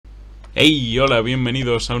Hey, hola,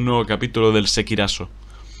 bienvenidos a un nuevo capítulo del Sekiraso.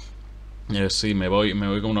 Sí, me voy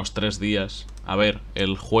con unos 3 días. A ver,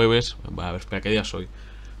 el jueves. A ver, espera, ¿qué día soy?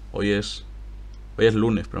 Hoy es. Hoy es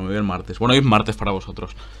lunes, pero me voy el martes. Bueno, hoy es martes para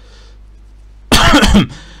vosotros.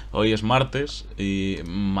 Hoy es martes y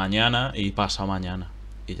mañana y pasado mañana.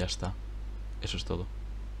 Y ya está. Eso es todo.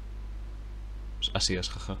 Así es,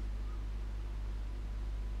 jaja.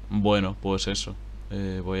 Bueno, pues eso.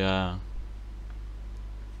 Voy a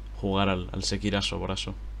jugar al Sekiraso,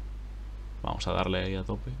 brazo. Vamos a darle ahí a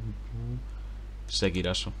tope.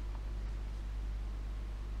 Sekiraso.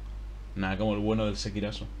 Nada como el bueno del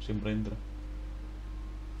Sekiraso. Siempre entra.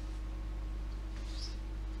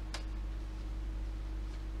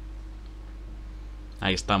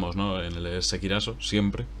 Ahí estamos, ¿no? En el Sekiraso,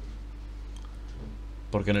 siempre.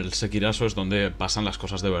 Porque en el Sekiraso es donde pasan las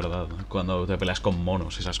cosas de verdad, ¿no? Cuando te peleas con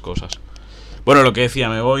monos y esas cosas. Bueno, lo que decía,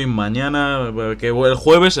 me voy mañana, que el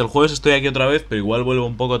jueves estoy aquí otra vez, pero igual vuelvo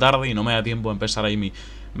un poco tarde y no me da tiempo a empezar ahí mi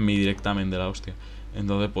directamen de la hostia.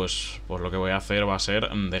 Entonces, pues lo que voy a hacer va a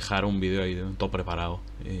ser dejar un vídeo ahí todo preparado.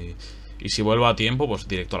 Y si vuelvo a tiempo, pues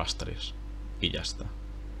directo a las 3. Y ya está.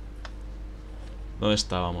 ¿Dónde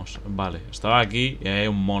estábamos? Vale, estaba aquí y hay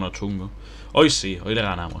un mono chungo. Hoy sí, hoy le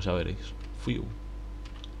ganamos, ya veréis. Fiu.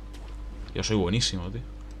 Yo soy buenísimo, tío.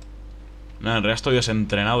 Nada, en realidad estoy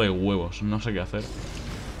desentrenado de huevos. No sé qué hacer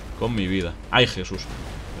con mi vida. ¡Ay, Jesús!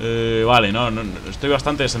 Vale, no, estoy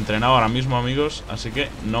bastante desentrenado ahora mismo, amigos. Así que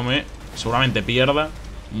no me... Seguramente pierda.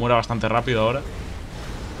 Muera bastante rápido ahora.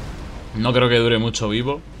 No creo que dure mucho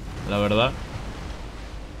vivo, la verdad.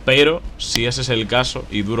 Pero si ese es el caso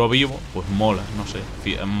y duro vivo, pues mola, no sé.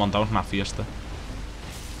 Montamos una fiesta.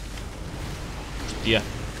 Hostia,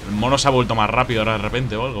 el mono se ha vuelto más rápido ahora de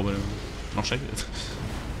repente o algo, pero no sé.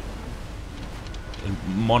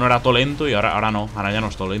 El mono era todo lento y ahora no, ahora ya no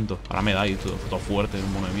es todo lento. Ahora me da y todo fuerte,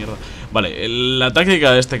 un mono de mierda. Vale, la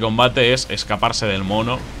táctica de este combate es escaparse del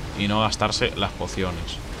mono y no gastarse las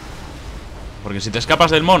pociones. Porque si te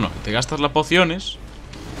escapas del mono y te gastas las pociones,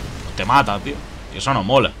 te mata, tío. Y eso no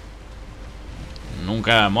mola.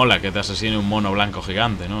 Nunca mola que te asesine un mono blanco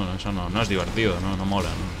gigante, ¿no? Eso no es divertido, no mola,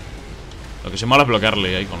 ¿no? Lo que sí mola es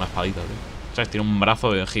bloquearle ahí con la espadita, tío. ¿Sabes? Tiene un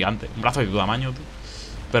brazo de gigante. Un brazo de tu tamaño, tío.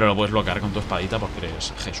 Pero lo puedes bloquear con tu espadita porque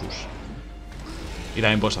eres Jesús. Y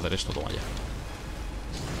también puedes hacer esto, toma ya.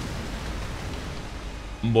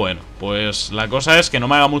 Bueno, pues la cosa es que no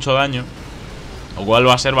me haga mucho daño. Lo cual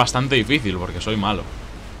va a ser bastante difícil porque soy malo.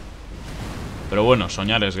 Pero bueno,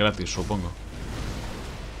 soñar es gratis, supongo.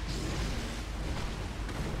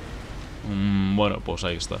 Bueno, pues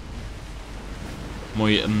ahí está.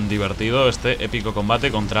 Muy divertido este épico combate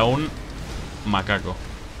contra un macaco.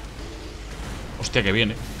 Hostia, que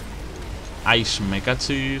viene. Ice, me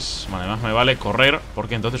cachis. Vale, más me vale correr,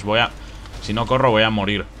 porque entonces voy a... Si no corro voy a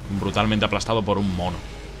morir brutalmente aplastado por un mono.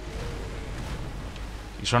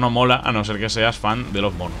 Y eso no mola, a no ser que seas fan de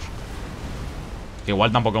los monos. Que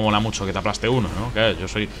igual tampoco mola mucho que te aplaste uno, ¿no? Que yo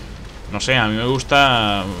soy... No sé, a mí me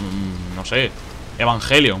gusta... No sé...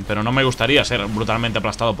 Evangelion, pero no me gustaría ser brutalmente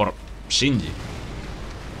aplastado por Shinji.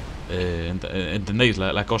 ¿Entendéis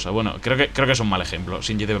la cosa? Bueno, creo que es un mal ejemplo.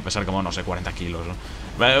 Shinji debe pesar como, no sé, 40 kilos, ¿no?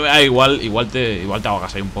 Igual te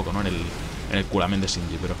ahogas ahí un poco, ¿no? En el culamen de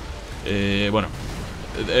Shinji, pero... bueno,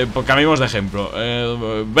 cambiemos de ejemplo.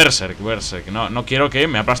 Berserk. No quiero que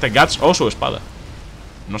me aplaste Guts o su espada.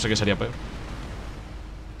 No sé qué sería peor.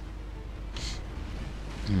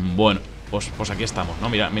 Bueno, pues aquí estamos, ¿no?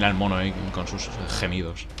 Mira el mono ahí con sus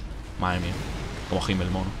gemidos. Madre mía, como gime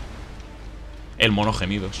el mono. El mono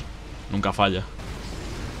gemidos. Nunca falla.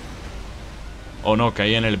 O no,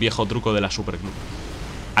 caí en el viejo truco de la Superclub.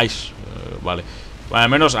 Ice, vale. Al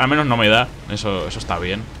menos no me da. Eso está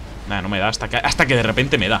bien. Nada, no me da hasta que de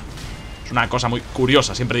repente me da. Es una cosa muy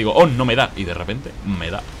curiosa. Siempre digo, oh, no me da. Y de repente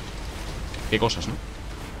me da. Qué cosas, ¿no?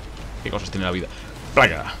 Qué cosas tiene la vida.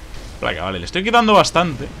 Placa, vale. Le estoy quitando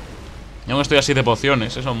bastante. Y aún estoy así de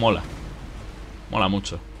pociones. Eso mola. Mola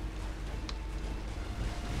mucho.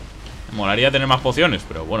 Molaría tener más pociones,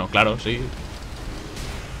 pero bueno, claro, sí.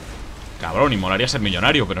 Cabrón, y molaría ser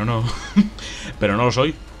millonario, pero no. Pero no lo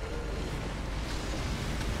soy.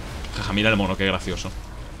 Jaja, mira el mono, qué gracioso.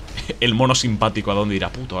 El mono simpático, ¿a dónde irá?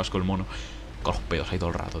 Puto asco el mono. Con los pedos ahí todo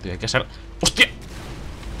el rato, tío. Hay que ser... ¡Hostia!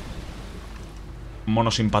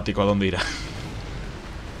 Mono simpático, ¿a dónde irá?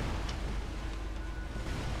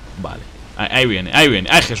 Vale. Ahí viene.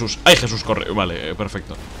 ¡Ay, Jesús! Corre! Vale,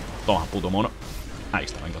 perfecto. Toma, puto mono. Ahí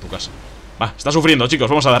está, venga a tu casa. Va, está sufriendo, chicos,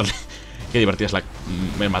 vamos a darle. Qué divertida es la...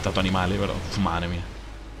 Me mata a tu animal, pero... Madre mía.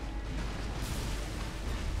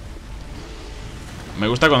 Me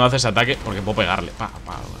gusta cuando hace ese ataque porque puedo pegarle.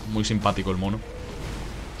 Muy simpático el mono.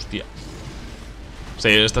 Hostia. Sí,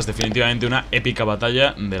 esta es definitivamente una épica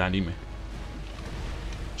batalla del anime.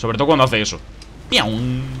 Sobre todo cuando hace eso.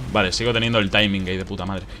 ¡Piaum! Vale, sigo teniendo el timing ahí de puta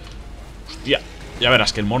madre. Hostia, ya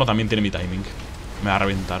verás que el mono también tiene mi timing. Me va a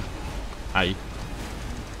reventar. Ahí.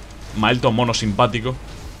 Maldito mono simpático.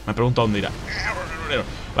 Me pregunto dónde irá.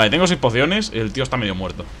 Vale, tengo 6 pociones y el tío está medio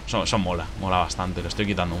muerto. Eso mola, mola bastante. Le estoy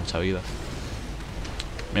quitando mucha vida.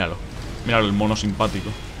 Míralo. Míralo, el mono simpático.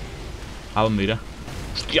 ¿A dónde irá?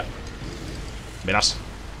 ¡Hostia! Verás.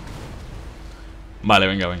 Vale,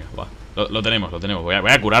 venga, venga, va. Lo tenemos, lo tenemos. Voy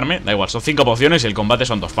a curarme, da igual, son 5 pociones y el combate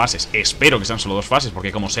son 2 fases. Espero que sean solo 2 fases,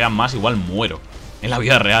 porque como sean más, igual muero. En la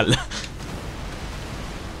vida real.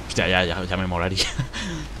 Hostia, ya me molaría.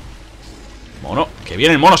 Mono, que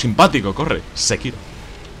viene el mono simpático, corre. Sekiro.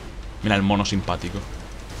 Mira el mono simpático.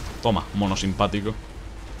 Toma, mono simpático.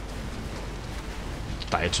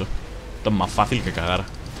 Está hecho. Esto es más fácil que cagar.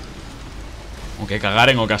 Aunque cagar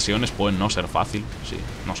en ocasiones puede no ser fácil. Sí,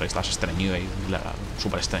 no sé, estás estreñido ahí,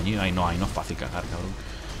 súper estreñido. Ahí no es fácil cagar, cabrón.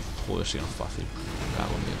 Joder, si no es fácil. Cago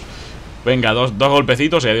en Dios. Venga, dos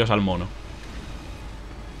golpecitos y adiós al mono.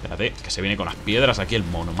 Espérate, que se viene con las piedras aquí el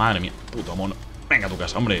mono. Madre mía, puto mono. Venga a tu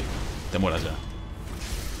casa, hombre. Te mueras ya.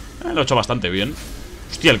 Lo he hecho bastante bien.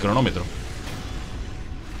 Hostia, el cronómetro.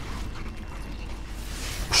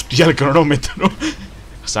 Hostia, el cronómetro.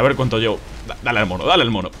 A saber cuánto llevo. Dale al mono, dale al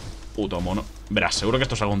mono. Puto mono. Verás, seguro que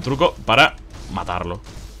esto es algún truco para matarlo.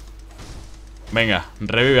 Venga,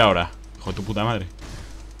 revive ahora. Hijo de tu puta madre.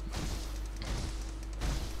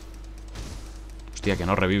 Hostia, que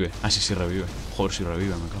no revive. Ah, sí revive. Joder, si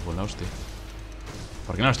revive, me cago en la hostia.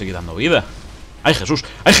 ¿Por qué no le estoy quitando vida? ¡Ay, Jesús!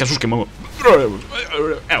 ¡Ay, Jesús, que muevo!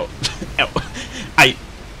 ¡Ay!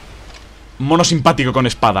 Mono simpático con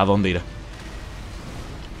espada, ¿a dónde irá?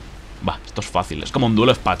 Va, esto es fácil. Es como un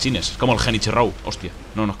duelo de espadachines. Es como el Genichirou. Hostia,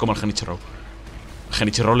 no es como el Genichirou. El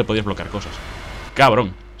Genichirou le podías bloquear cosas.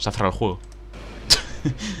 Cabrón, se ha cerrado el juego.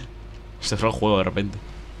 Se cerró el juego de repente.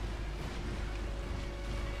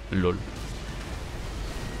 LOL.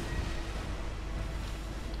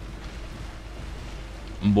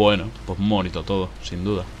 Bueno, pues bonito todo, sin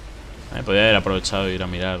duda. Podría haber aprovechado e ir a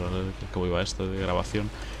mirar cómo iba esto de grabación.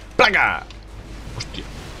 ¡Placa! Hostia.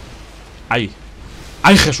 ¡Ay!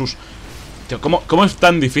 ¡Ay, Jesús! Tío, ¿cómo es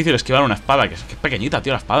tan difícil esquivar una espada? Que es pequeñita,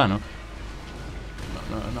 tío, la espada, ¿no?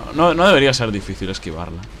 No debería ser difícil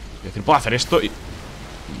esquivarla. Es decir, puedo hacer esto y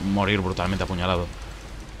morir brutalmente apuñalado.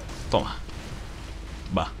 Toma.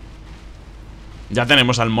 Va. Ya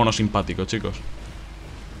tenemos al mono simpático, chicos.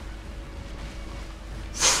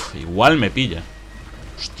 Uf, igual me pilla.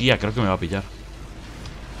 Hostia, creo que me va a pillar.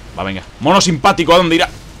 Va, venga. Mono simpático, ¿a dónde irá?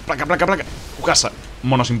 Placa, placa, placa. Tu casa.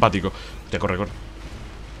 Mono simpático. Te corre, corre.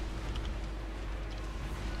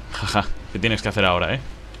 Jaja, ¿qué tienes que hacer ahora,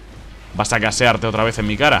 ¿Vas a casearte otra vez en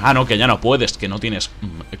mi cara? Ah, no, que ya no puedes, que no tienes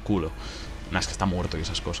culo. Nah, es que está muerto y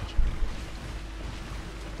esas cosas.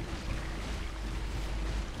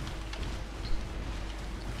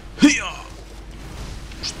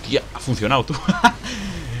 Hostia, ha funcionado, tú.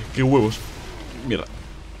 Qué huevos. Mierda.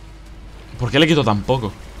 ¿Por qué le quito tan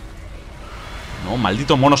poco? No,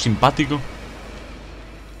 maldito mono simpático.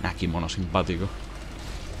 Aquí, mono simpático.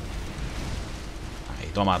 Ahí,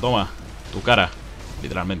 toma, toma. Tu cara,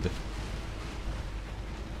 literalmente.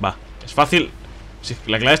 Va, es fácil. Sí,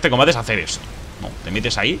 la clave de este combate es hacer esto. No, te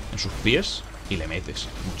metes ahí, en sus pies, y le metes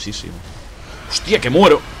muchísimo. ¡Hostia, que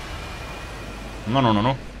muero!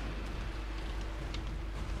 No.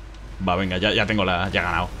 Va, venga, ya tengo la... Ya he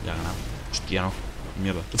ganado, ya he ganado. Hostia, no,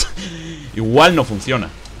 mierda. Igual no funciona.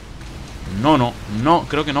 No,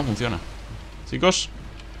 creo que no funciona. Chicos,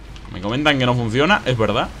 me comentan que no funciona, ¿es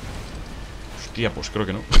verdad? Hostia, pues creo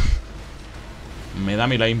que no. Me da a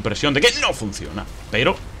mí la impresión de que no funciona.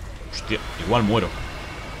 Pero, hostia, igual muero.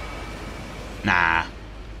 Nah.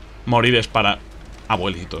 Morir es para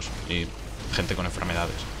abuelitos y gente con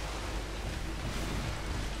enfermedades.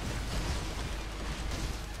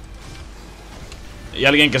 Y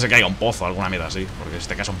alguien que se caiga a un pozo, alguna mierda así. Porque si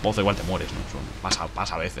te caes a un pozo igual te mueres, ¿no? Eso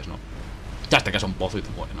pasa a veces, ¿no? Ya te caes a un pozo y te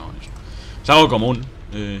mueres, ¿no? Eso. Es algo común.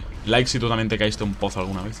 Like si tú también te caíste a un pozo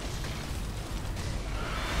alguna vez.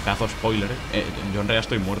 Pedazo spoiler, yo en realidad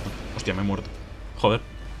estoy muerto. Hostia, me he muerto. Joder.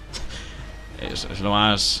 Es lo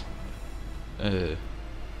más...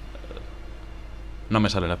 no me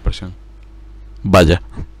sale la expresión. Vaya.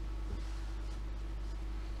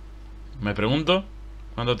 Me pregunto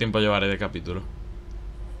cuánto tiempo llevaré de capítulo.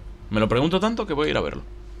 Me lo pregunto tanto que voy a ir a verlo.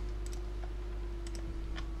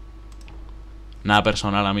 Nada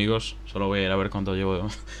personal, amigos. Solo voy a ir a ver cuánto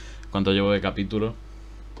llevo de capítulo.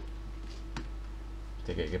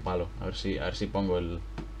 Hostia, qué palo. A ver si pongo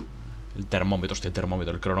El termómetro, hostia, el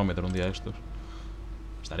termómetro, el cronómetro un día de estos.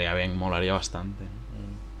 Estaría bien, molaría bastante.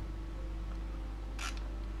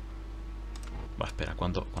 Va, espera,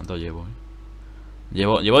 ¿cuánto llevo?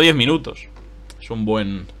 Llevo 10 minutos. Es un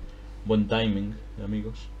buen timing,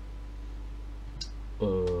 amigos.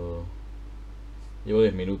 Llevo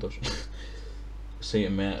 10 minutos. Sí,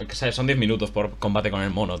 son 10 minutos por combate con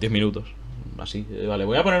el mono. 10 minutos. Así, vale,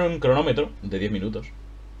 voy a poner un cronómetro de 10 minutos.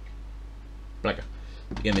 Placa.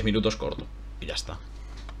 Y en 10 minutos corto. Y ya está.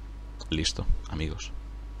 Listo, amigos.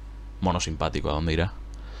 Mono simpático, ¿a dónde irá?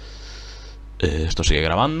 Esto sigue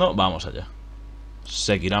grabando. Vamos allá.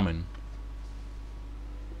 Sekiramen.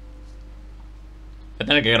 Voy a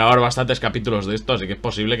tener que grabar bastantes capítulos de esto, así que es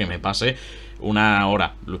posible que me pase una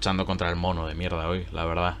hora luchando contra el mono de mierda hoy, la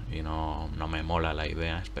verdad. Y no me mola la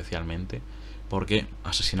idea especialmente, porque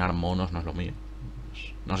asesinar monos no es lo mío.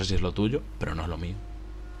 No sé si es lo tuyo, pero no es lo mío.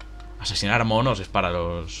 Asesinar monos es para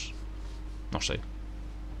los... no sé.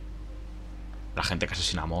 La gente que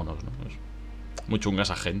asesina monos, ¿no? Es muy chunga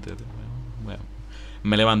esa gente, tío. Bueno,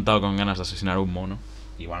 me he levantado con ganas de asesinar un mono.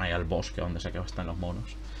 Y van ahí al bosque donde sé que están los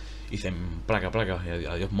monos. Y dicen, placa, y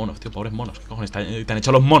adiós monos, tío, pobres monos. ¿Qué cojones te han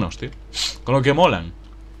hecho los monos, tío? Con lo que molan.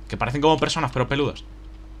 Que parecen como personas, pero peludas.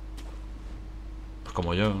 Pues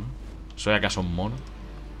como yo, ¿no? ¿Soy acaso un mono?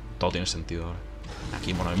 Todo tiene sentido ahora.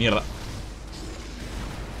 Aquí, mono de mierda.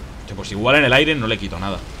 Pues igual en el aire no le quito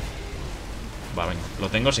nada. Va, venga, lo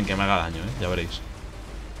tengo sin que me haga daño, ya veréis.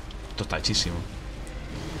 Esto está hechísimo.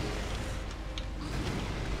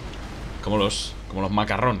 Como los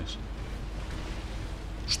macarrones.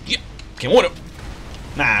 ¡Hostia! ¡Que muero!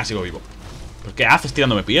 Nah, sigo vivo. ¿Pero qué haces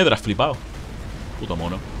tirándome piedras, flipado? Puto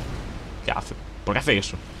mono. ¿Qué hace? ¿Por qué hace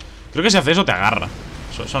eso? Creo que si hace eso te agarra.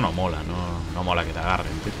 Eso no mola, no mola que te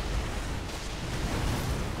agarren, tío.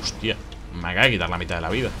 Hostia, me acaba de quitar la mitad de la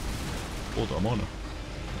vida. Puto mono.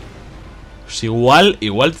 Pues igual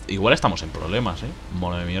estamos en problemas,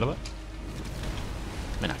 mono de mierda.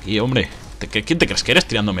 Ven aquí, hombre. ¿Quién te crees que eres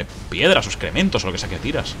tirándome piedras o excrementos o lo que sea que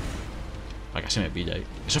tiras? Casi me pilla ahí.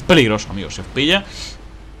 Eso es peligroso, amigos. Si os pilla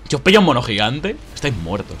un mono gigante, estáis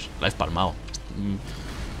muertos. La habéis palmado.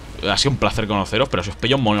 Ha sido un placer conoceros, pero si os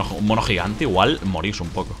pilla un mono gigante, igual morís un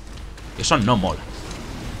poco. Y eso no mola.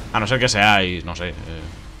 A no ser que seáis, no sé,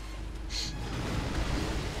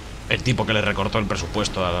 el tipo que le recortó el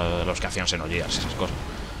presupuesto a los que hacían xenollears y esas cosas.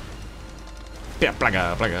 Mira,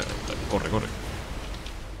 placa. Corre.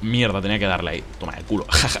 Mierda, tenía que darle ahí. Toma el culo.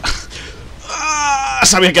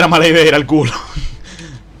 Sabía que era mala idea ir al culo.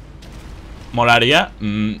 Molaría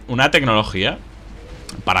una tecnología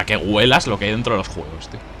para que huelas lo que hay dentro de los juegos,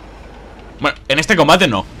 tío. Bueno, en este combate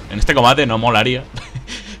no. En este combate no molaría.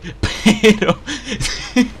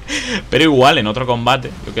 Pero igual en otro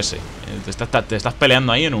combate, yo qué sé, te estás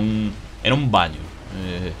peleando ahí en un baño,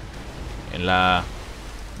 en la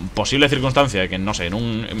posible circunstancia de que, no sé, en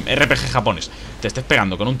un RPG japonés te estés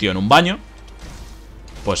pegando con un tío en un baño.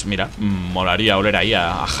 Pues mira, molaría oler ahí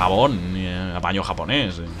a jabón, a baño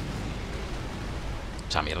japonés.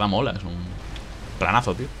 Esa mierda mola, es un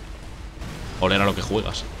planazo, tío. Oler a lo que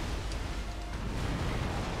juegas.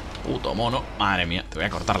 Puto mono, madre mía, te voy a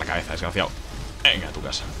cortar la cabeza, desgraciado. Venga, a tu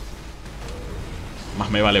casa.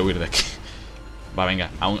 Más me vale huir de aquí. Va,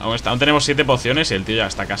 venga, aún tenemos 7 pociones y el tío ya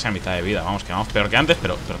está casi a mitad de vida. Vamos, que vamos peor que antes,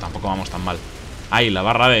 pero tampoco vamos tan mal. Ay, la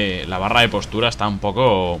barra de postura está un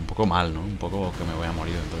poco mal, ¿no? Un poco que me voy a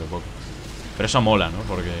morir dentro de poco. Pero eso mola, ¿no?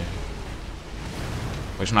 Porque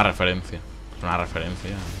es una referencia. Es una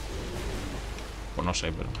referencia. Pues no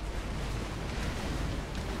sé, pero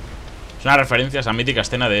es una referencia a esa mítica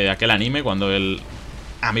escena de aquel anime cuando el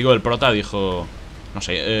amigo del prota dijo, no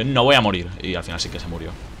sé, no voy a morir. Y al final sí que se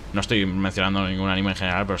murió. No estoy mencionando ningún anime en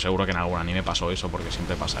general, pero seguro que en algún anime pasó eso, porque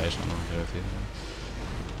siempre pasa eso, ¿no?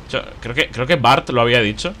 Quiero decir, creo que Bart lo había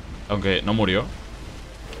dicho, aunque no murió.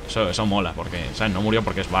 Eso mola, porque, ¿sabes? No murió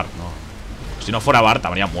porque es Bart, ¿no? Si no fuera Bart,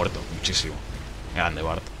 habría muerto muchísimo. Grande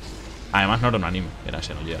Bart. Además no era un anime, era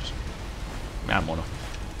Xenogears. Mira el mono.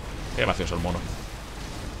 Qué gracioso el mono.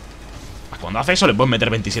 Cuando hace eso le pueden meter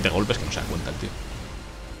 27 golpes que no se da cuenta el tío.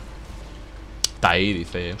 Está ahí,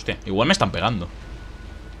 dice, hostia, igual me están pegando.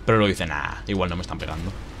 Pero luego dice, nah, igual no me están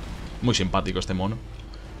pegando. Muy simpático este mono.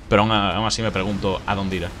 Pero aún así me pregunto a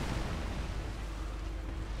dónde irá.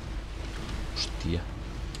 Hostia.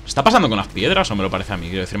 ¿Está pasando con las piedras o me lo parece a mí?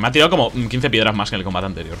 Quiero decir, me ha tirado como 15 piedras más que en el combate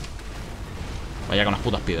anterior. Vaya con las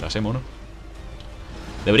putas piedras, mono.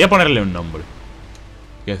 Debería ponerle un nombre.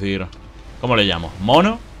 Quiero decir, ¿cómo le llamo?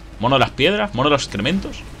 ¿Mono? ¿Mono de las piedras? ¿Mono de los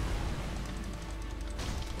excrementos?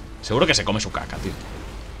 Seguro que se come su caca, tío.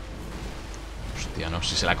 Hostia, no,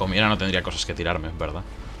 si se la comiera no tendría cosas que tirarme, es verdad.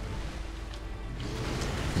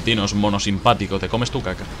 Dinos, mono simpático, ¿te comes tu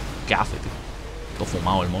caca? ¿Qué hace, tío? Todo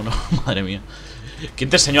fumado el mono, madre mía. ¿Quién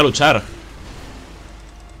te enseñó a luchar?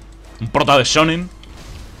 ¿Un prota de shonen?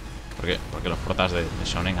 Porque los protas de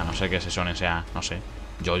shonen, a no ser que ese shonen sea, no sé,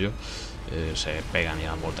 yo-yo, se pegan y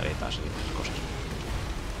dan voltaretas y esas cosas.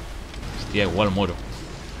 Hostia, igual muero.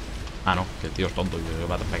 Ah, no, que el tío es tonto y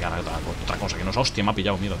va a pegar a otra cosa que no es. Hostia, me ha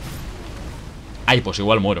pillado, mierda. Ay, pues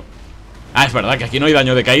igual muero. Ah, es verdad que aquí no hay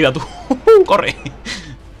daño de caída, tú. ¡Corre!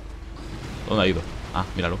 ¿Dónde ha ido? Ah,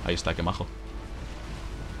 míralo, ahí está, qué majo.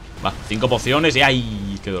 Va, 5 pociones y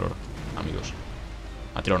 ¡ay! ¡Qué dolor! Amigos.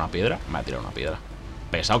 ¿Me ha tirado una piedra? Me ha tirado una piedra.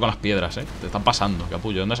 Pesado con las piedras, te están pasando,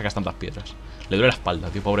 capullo. ¿Dónde sacas tantas piedras? Le duele la espalda,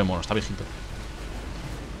 tío, pobre mono, está viejito.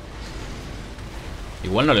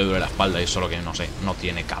 Igual no le duele la espalda y solo que, no sé, no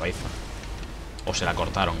tiene cabeza. O se la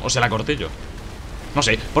cortaron, o se la corté yo. No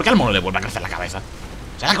sé, ¿por qué al mono le vuelve a crecer la cabeza?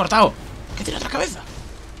 ¡Se la ha cortado! ¿Qué tiene otra cabeza?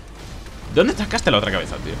 ¿De dónde sacaste la otra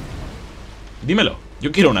cabeza, tío? Dímelo,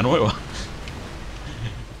 yo quiero una nueva.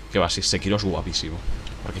 Que va, si Sekiro es guapísimo.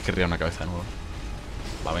 ¿Por qué querría una cabeza nueva?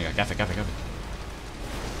 Va, venga, ¿qué hace?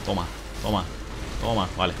 Toma, toma, toma.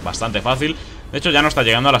 Vale, bastante fácil. De hecho ya no está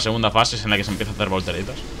llegando a la segunda fase en la que se empieza a hacer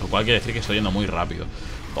volteretas. Lo cual quiere decir que estoy yendo muy rápido.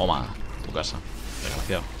 Toma, tu casa,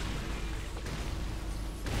 desgraciado.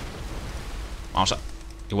 Vamos a...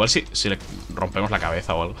 Igual si le rompemos la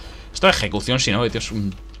cabeza o algo. Esto de ejecución, si no, tío, es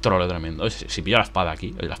un troleo tremendo. Si pillo la espada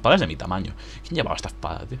aquí. La espada es de mi tamaño. ¿Quién llevaba esta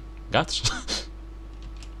espada, tío? ¿Guts?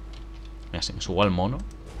 Mira, si me subo al mono.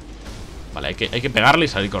 Vale, hay que pegarle y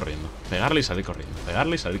salir corriendo. Pegarle y salir corriendo.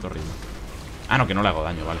 Pegarle y salir corriendo. Ah, no, que no le hago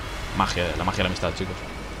daño, vale. Magia, la magia de la amistad, chicos.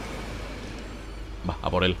 Va, a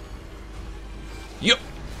por él. ¡Yo!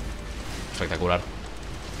 Espectacular.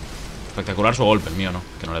 Espectacular su golpe, el mío no,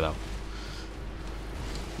 que no le he dado.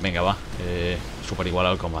 Venga, va. Súper igual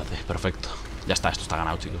al combate, perfecto. Ya está, esto está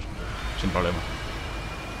ganado, chicos. Sin problema.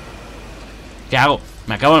 ¿Qué hago?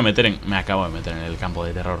 Me acabo de meter en el campo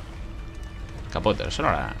de terror. Campo de terror, eso no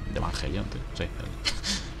era de Evangelion, tío. Sí.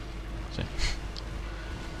 Sí.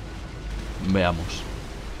 Veamos.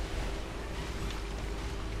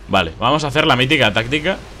 Vale, vamos a hacer la mítica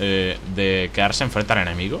táctica de quedarse enfrente al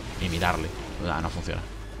enemigo y mirarle. No funciona.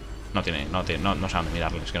 No sé dónde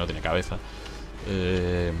mirarle, es que no tiene cabeza.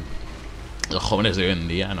 Los jóvenes de hoy en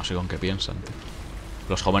día, no sé con qué piensan, tío.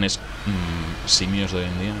 Los jóvenes simios de hoy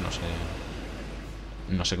en día,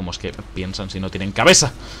 no sé cómo es que piensan si no tienen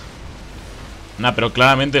cabeza. Nah, pero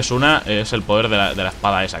claramente es el poder de la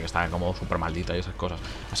espada esa, que está como súper maldita y esas cosas.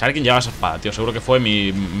 A saber quién lleva esa espada, tío. Seguro que fue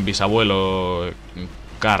mi bisabuelo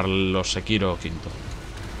Carlos Sekiro V.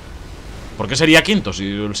 ¿Por qué sería quinto si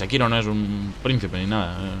el Sekiro no es un príncipe ni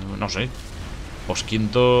nada? No sé. Pues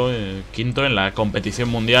quinto en la competición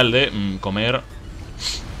mundial de comer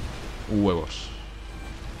huevos.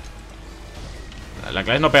 La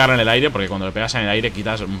clave es no pegar en el aire, porque cuando le pegas en el aire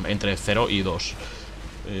quitas entre 0 y 2.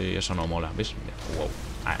 Y eso no mola, ¿ves? Wow.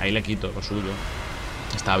 Ahí le quito lo suyo.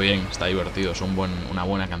 Está bien, está divertido, es una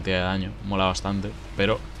buena cantidad de daño. Mola bastante,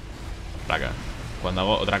 pero placa. Cuando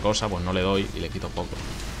hago otra cosa, pues no le doy y le quito poco.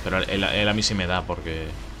 Pero él a mí sí me da, porque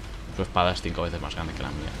su espada es 5 veces más grande que la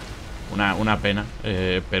mía. Una pena,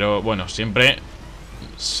 pero bueno, siempre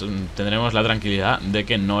tendremos la tranquilidad de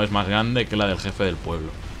que no es más grande que la del jefe del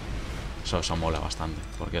pueblo. Eso mola bastante,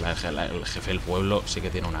 porque el jefe del pueblo sí que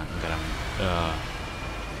tiene una gran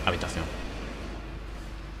habitación.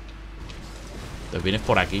 Entonces vienes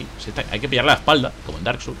por aquí. Sí, hay que pillarle la espalda, como en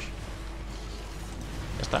Dark Souls.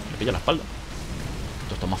 Ya está, le pilla la espalda.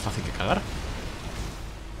 Esto es más fácil que cagar.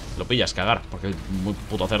 Lo pillas, cagar, porque el muy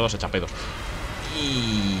puto cerdo se echa pedos.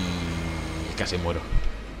 Y casi muero.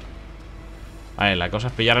 Vale, la cosa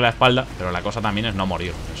es pillarle la espalda, pero la cosa también es no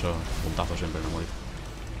morir. Eso, puntazo siempre, no morir.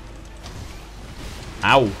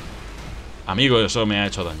 ¡Au! Amigo, eso me ha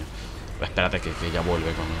hecho daño. Espérate que ya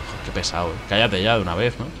vuelve con... Qué pesado, Cállate ya de una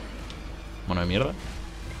vez, ¿no? Mono de mierda.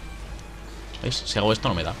 ¿Veis? Si hago esto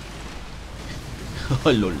no me da.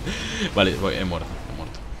 Oh, lol. Vale, he muerto.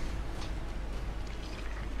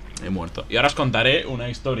 He muerto. Y ahora os contaré una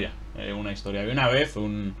historia. Había una vez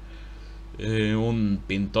un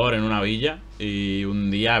pintor en una villa. Y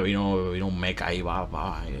un día vino un mecha y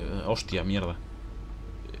hostia, mierda.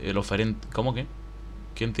 El oferente... ¿Cómo que?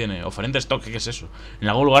 ¿Quién tiene? Oferente stock, ¿qué es eso? En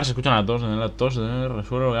algún lugar se escuchan la tos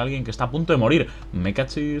resuelve de alguien que está a punto de morir. Me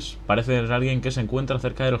cachis, parece ser alguien que se encuentra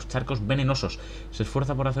cerca de los charcos venenosos. Se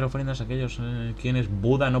esfuerza por hacer ofrendas a aquellos quienes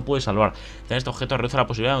Buda no puede salvar. Tener este objeto reduce la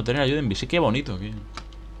posibilidad de obtener ayuda en sí. Qué bonito, tío.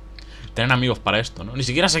 Tener amigos para esto, ¿no? Ni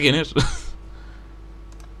siquiera sé quién es.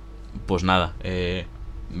 Pues nada,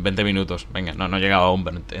 20 minutos. Venga, no he llegado aún.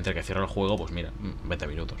 Entre que cierro el juego, pues mira, 20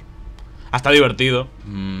 minutos. Ha estado divertido.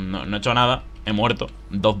 No he hecho nada. he muerto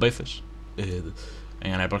 2 veces.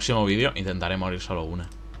 En el próximo vídeo intentaré morir solo una.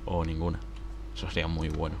 O ninguna. Eso sería muy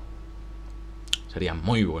bueno. Sería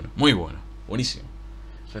muy bueno, muy bueno. Buenísimo.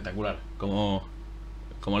 Espectacular. Como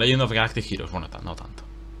Legend of Galactic Heroes. Bueno, no tanto.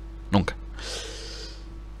 Nunca.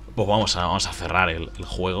 Pues vamos a cerrar el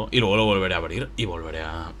juego. Y luego lo volveré a abrir. Y volveré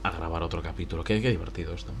a grabar otro capítulo. Qué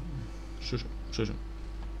divertido esto. Sí.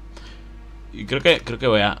 Y creo que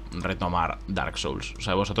voy a retomar Dark Souls. O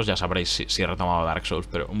sea, vosotros ya sabréis si he retomado Dark Souls.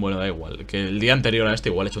 Pero bueno, da igual. Que el día anterior a este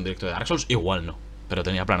igual he hecho un directo de Dark Souls. Igual no. Pero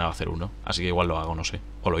tenía planeado hacer uno. Así que igual lo hago, no sé.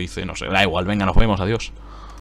 O lo hice, no sé. Da igual, venga, nos vemos, adiós.